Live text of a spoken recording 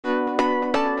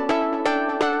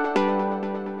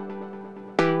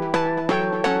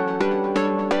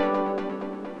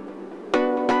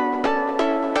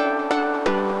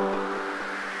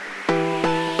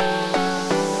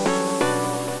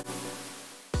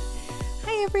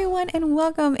Hi everyone and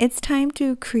welcome. It's time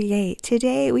to create.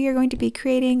 Today we are going to be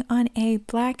creating on a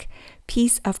black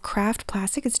piece of craft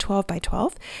plastic. It's 12 by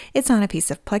 12. It's on a piece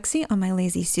of plexi on my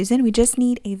Lazy Susan. We just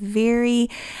need a very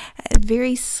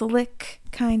slick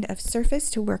kind of surface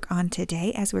to work on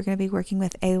today, as we're going to be working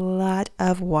with a lot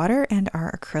of water and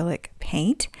our acrylic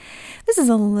paint. This is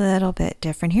a little bit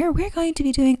different here. We're going to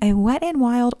be doing a Wet and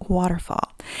Wild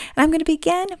waterfall. And I'm going to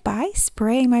begin by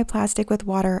spraying my plastic with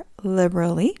water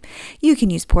liberally. You can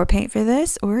use pour paint for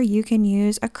this, or you can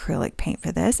use acrylic paint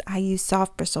for this. I use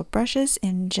soft bristle brushes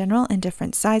in general in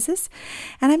different sizes.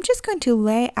 And I'm just going to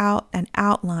lay out an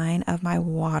outline of my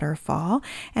waterfall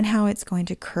and how it's going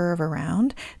to curve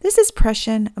around. This is Prussian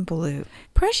blue.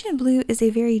 Prussian blue is a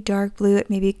very dark blue. It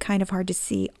may be kind of hard to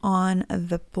see on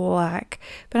the black,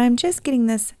 but I'm just getting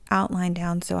this outline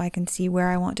down so I can see where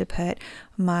I want to put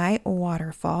my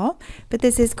waterfall. But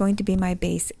this is going to be my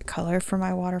base color for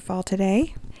my waterfall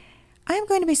today. I'm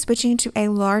going to be switching to a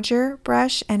larger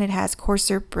brush, and it has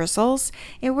coarser bristles.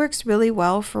 It works really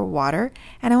well for water,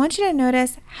 and I want you to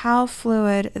notice how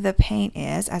fluid the paint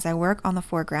is as I work on the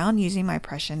foreground using my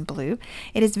Prussian blue.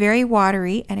 It is very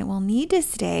watery, and it will need to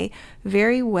stay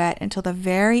very wet until the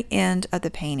very end of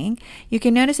the painting. You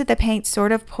can notice that the paint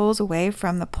sort of pulls away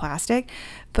from the plastic,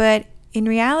 but in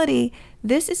reality,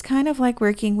 this is kind of like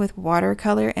working with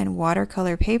watercolor and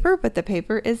watercolor paper, but the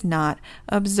paper is not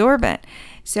absorbent.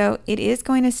 So it is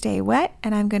going to stay wet,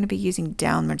 and I'm going to be using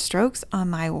downward strokes on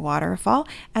my waterfall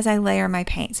as I layer my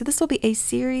paint. So this will be a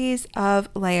series of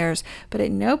layers, but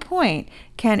at no point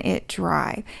can it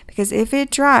dry, because if it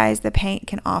dries, the paint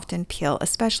can often peel,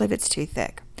 especially if it's too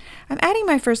thick. I'm adding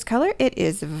my first color. It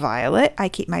is violet. I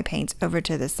keep my paints over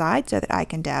to the side so that I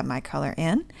can dab my color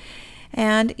in.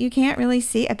 And you can't really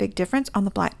see a big difference on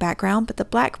the black background, but the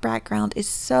black background is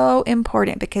so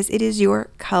important because it is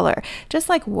your color. Just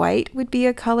like white would be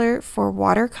a color for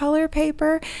watercolor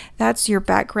paper, that's your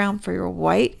background for your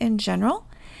white in general.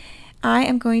 I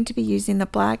am going to be using the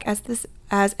black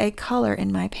as a color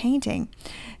in my painting.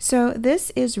 So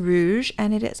this is rouge,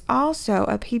 and it is also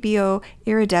a PBO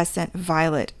iridescent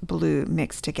violet blue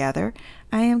mixed together.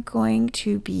 I am going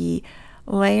to be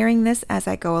layering this as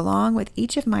I go along with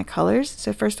each of my colors.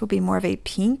 So first will be more of a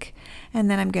pink, and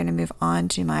then I'm going to move on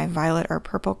to my violet or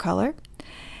purple color.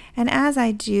 And as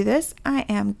I do this, I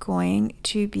am going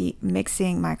to be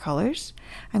mixing my colors.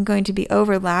 I'm going to be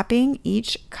overlapping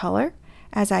each color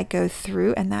as I go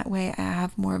through, and that way I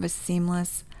have more of a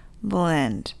seamless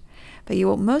blend. But you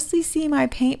will mostly see my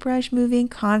paintbrush moving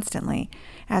constantly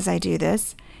as I do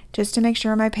this, just to make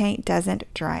sure my paint doesn't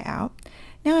dry out.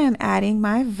 Now I am adding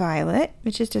my violet,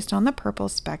 which is just on the purple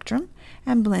spectrum,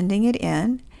 and blending it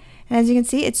in. And as you can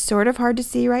see, it's sort of hard to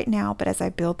see right now, but as I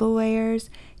build the layers,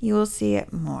 you will see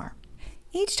it more.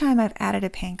 Each time I've added a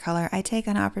paint color, I take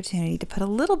an opportunity to put a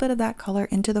little bit of that color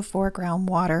into the foreground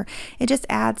water. It just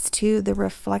adds to the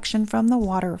reflection from the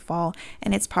waterfall,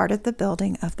 and it's part of the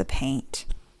building of the paint.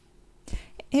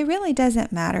 It really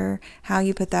doesn't matter how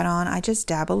you put that on. I just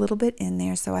dab a little bit in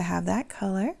there so I have that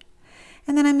color.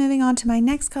 And then I'm moving on to my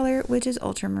next color, which is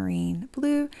ultramarine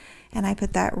blue, and I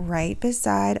put that right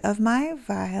beside of my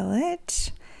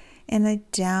violet in a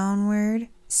downward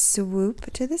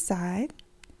swoop to the side.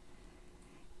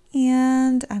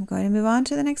 And I'm going to move on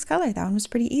to the next color. That one was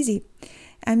pretty easy.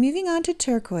 I'm moving on to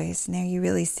turquoise. Now you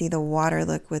really see the water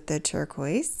look with the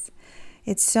turquoise.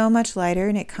 It's so much lighter,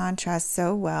 and it contrasts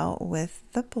so well with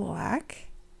the black.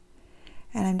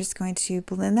 And I'm just going to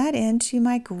blend that into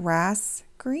my grass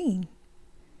green.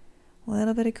 A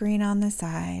little bit of green on the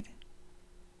side.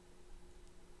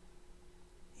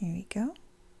 Here we go.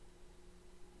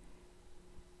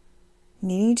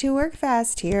 Needing to work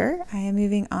fast here, I am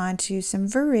moving on to some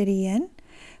Viridian,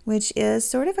 which is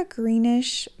sort of a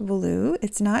greenish blue.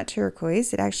 It's not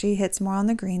turquoise. It actually hits more on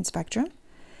the green spectrum.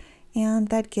 And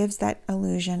that gives that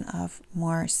illusion of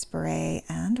more spray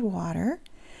and water.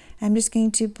 I'm just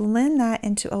going to blend that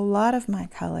into a lot of my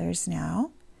colors now.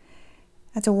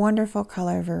 That's a wonderful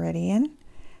color, Viridian.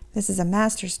 This is a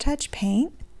Master's Touch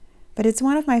paint, but it's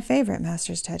one of my favorite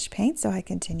Master's Touch paints, so I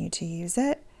continue to use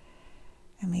it.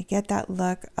 And we get that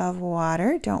look of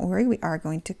water. Don't worry, we are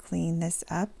going to clean this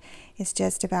up. It's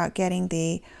just about getting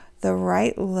the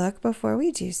right look before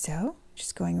we do so.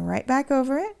 Just going right back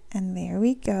over it, and there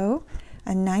we go.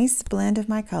 A nice blend of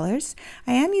my colors.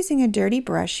 I am using a dirty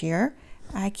brush here.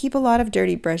 I keep a lot of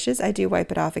dirty brushes. I do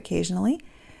wipe it off occasionally.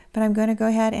 But I'm going to go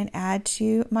ahead and add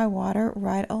to my water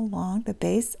right along the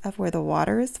base of where the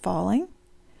water is falling.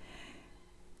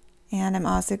 And I'm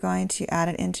also going to add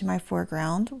it into my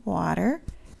foreground water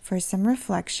for some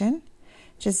reflection.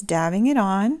 Just dabbing it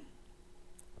on.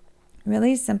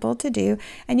 Really simple to do.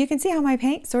 And you can see how my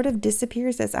paint sort of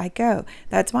disappears as I go.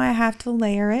 That's why I have to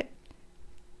layer it.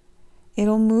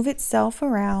 It'll move itself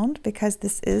around because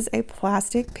this is a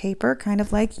plastic paper, kind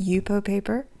of like Yupo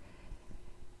paper.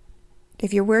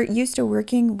 If you're used to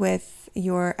working with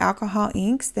your alcohol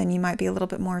inks, then you might be a little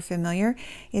bit more familiar.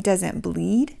 It doesn't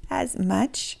bleed as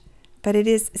much, but it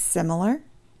is similar.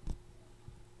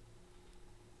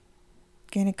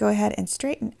 Going to go ahead and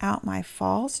straighten out my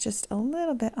falls just a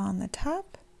little bit on the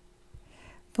top.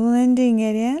 Blending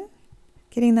it in,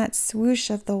 getting that swoosh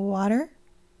of the water.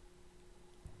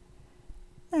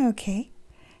 Okay,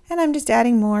 and I'm just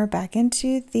adding more back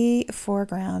into the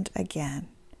foreground again.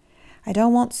 I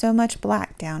don't want so much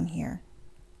black down here.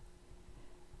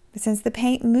 But since the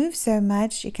paint moves so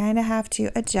much, you kind of have to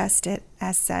adjust it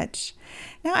as such.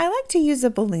 Now, I like to use a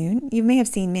balloon. You may have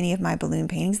seen many of my balloon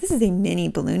paintings. This is a mini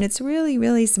balloon. It's really,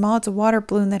 really small. It's a water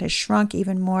balloon that has shrunk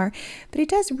even more, but it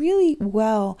does really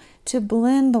well to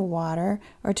blend the water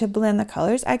or to blend the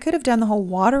colors. I could have done the whole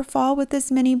waterfall with this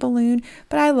mini balloon,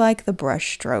 but I like the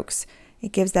brush strokes.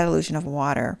 It gives that illusion of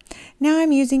water. Now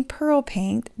I'm using pearl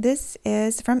paint. This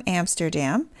is from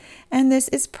Amsterdam, and this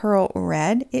is pearl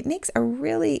red. It makes a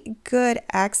really good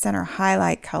accent or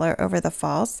highlight color over the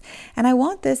falls, and I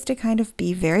want this to kind of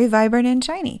be very vibrant and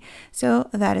shiny. So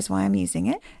that is why I'm using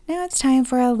it. Now it's time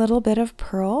for a little bit of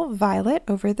pearl violet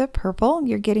over the purple.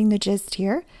 You're getting the gist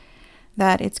here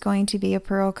that it's going to be a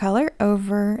pearl color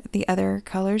over the other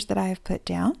colors that I have put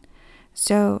down.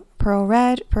 So pearl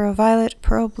red, pearl violet,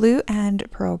 pearl blue,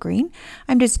 and pearl green.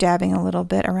 I'm just dabbing a little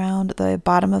bit around the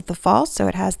bottom of the falls so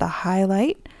it has the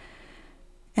highlight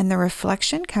and the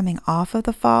reflection coming off of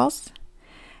the falls.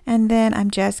 And then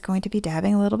I'm just going to be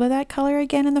dabbing a little bit of that color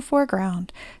again in the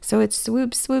foreground. So it's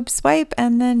swoop, swoop, swipe,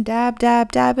 and then dab,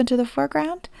 dab, dab into the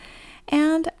foreground.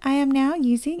 And I am now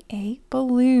using a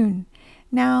balloon.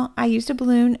 Now, I used a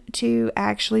balloon to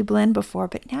actually blend before,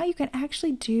 but now you can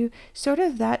actually do sort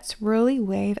of that swirly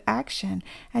wave action.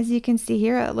 As you can see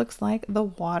here, it looks like the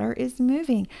water is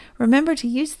moving. Remember to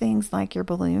use things like your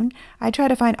balloon. I try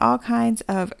to find all kinds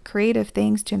of creative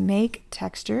things to make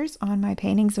textures on my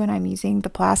paintings when I'm using the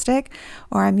plastic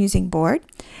or I'm using board.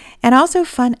 And also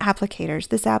fun applicators.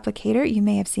 This applicator, you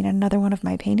may have seen another one of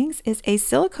my paintings, is a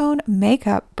silicone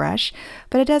makeup brush,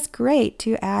 but it does great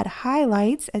to add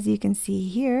highlights, as you can see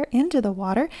here, into the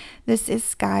water. This is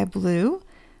sky blue,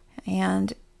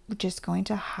 and we're just going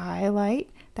to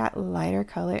highlight that lighter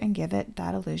color and give it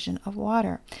that illusion of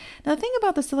water. Now, the thing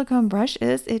about the silicone brush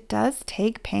is it does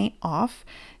take paint off.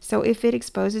 So if it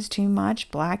exposes too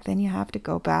much black, then you have to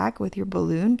go back with your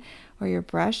balloon or your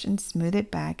brush and smooth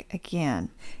it back again.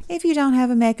 If you don't have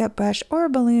a makeup brush or a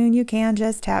balloon, you can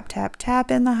just tap, tap, tap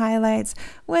in the highlights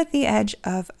with the edge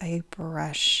of a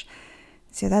brush.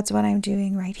 So that's what I'm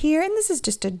doing right here. And this is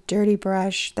just a dirty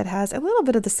brush that has a little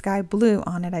bit of the sky blue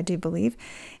on it, I do believe.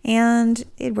 And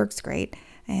it works great.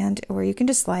 And or you can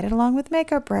just slide it along with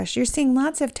makeup brush. You're seeing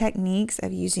lots of techniques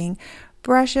of using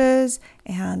brushes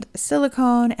and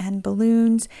silicone and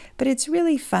balloons, but it's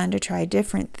really fun to try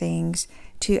different things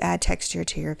to add texture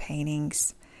to your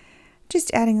paintings.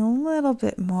 Just adding a little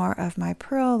bit more of my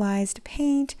pearlized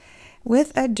paint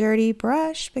with a dirty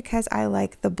brush because I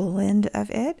like the blend of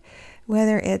it.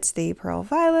 Whether it's the pearl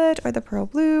violet or the pearl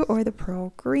blue or the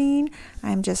pearl green,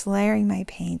 I'm just layering my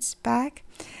paints back.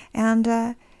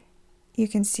 And you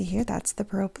can see here, that's the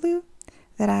pearl blue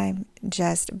that I'm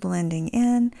just blending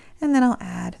in. And then I'll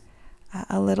add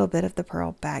a little bit of the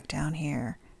pearl back down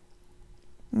here.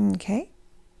 Okay.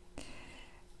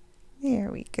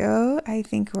 There we go. I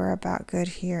think we're about good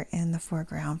here in the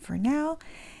foreground for now.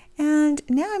 And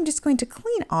now I'm just going to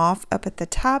clean off up at the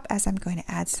top as I'm going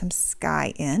to add some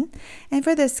sky in. And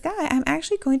for the sky, I'm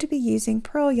actually going to be using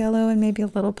pearl yellow and maybe a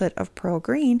little bit of pearl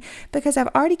green because I've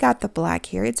already got the black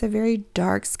here. It's a very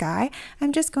dark sky.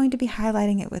 I'm just going to be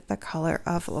highlighting it with the color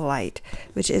of light,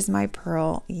 which is my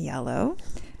pearl yellow.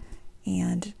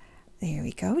 And there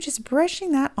we go. Just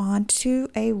brushing that onto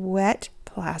a wet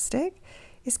plastic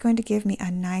is going to give me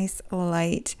a nice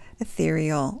light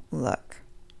ethereal look.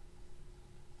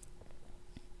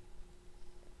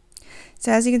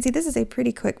 So as you can see, this is a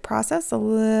pretty quick process. A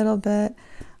little bit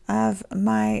of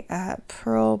my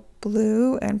pearl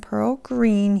blue and pearl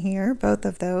green here, both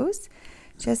of those,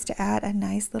 just to add a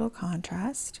nice little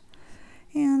contrast.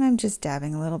 And I'm just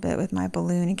dabbing a little bit with my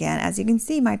balloon again. As you can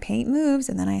see, my paint moves,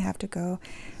 and then I have to go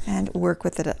and work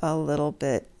with it a little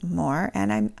bit more.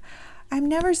 And I'm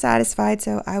never satisfied,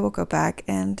 so I will go back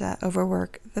and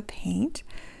overwork the paint.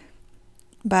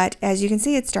 But as you can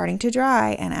see, it's starting to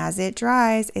dry, and as it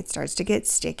dries, it starts to get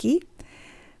sticky.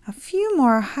 a few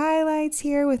more highlights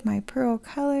here with my pearl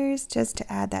colors just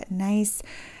to add that nice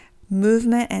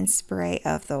movement and spray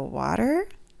of the water.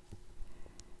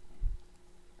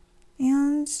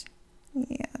 And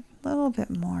yeah, a little bit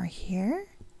more here.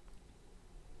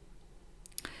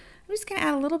 I'm just going to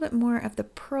add a little bit more of the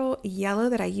pearl yellow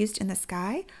that I used in the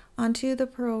sky onto the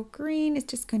pearl green.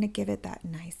 It's just going to give it that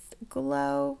nice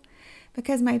glow.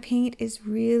 Because my paint is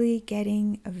really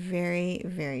getting very,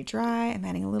 very dry, I'm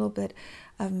adding a little bit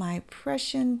of my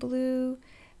Prussian blue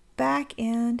back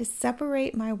in to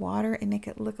separate my water and make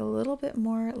it look a little bit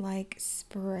more like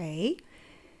spray.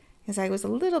 Because I was a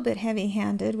little bit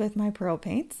heavy-handed with my pearl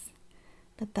paints,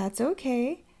 but that's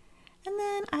okay. And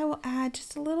then I will add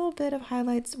just a little bit of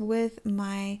highlights with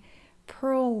my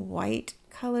pearl white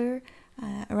color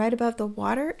right above the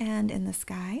water and in the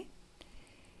sky.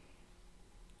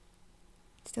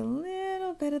 Just a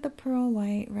little bit of the pearl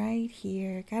white right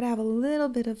here. Gotta have a little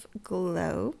bit of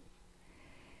glow.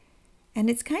 And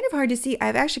it's kind of hard to see.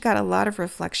 I've actually got a lot of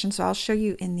reflection, so I'll show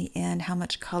you in the end how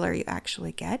much color you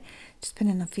actually get. Just put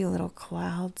in a few little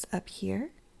clouds up here.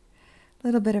 A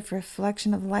little bit of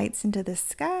reflection of lights into the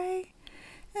sky.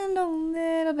 And a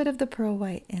little bit of the pearl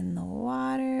white in the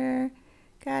water.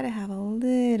 Gotta have a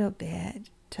little bit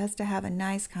just to have a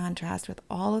nice contrast with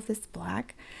all of this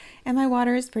black. And my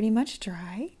water is pretty much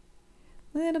dry.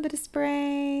 A little bit of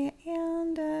spray,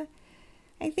 and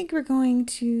I think we're going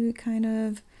to kind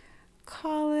of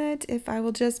call it, if I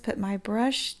will just put my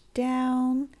brush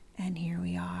down, and here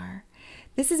we are.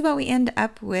 This is what we end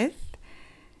up with.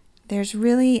 There's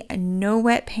really no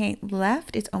wet paint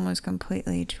left. It's almost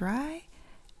completely dry,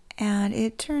 and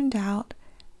it turned out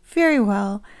very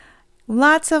well.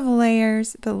 Lots of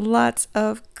layers, but lots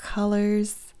of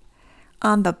colors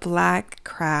on the black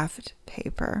craft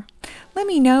paper. Let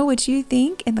me know what you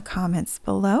think in the comments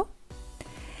below.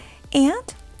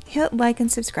 And hit like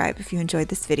and subscribe if you enjoyed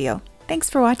this video. Thanks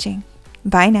for watching.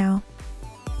 Bye now.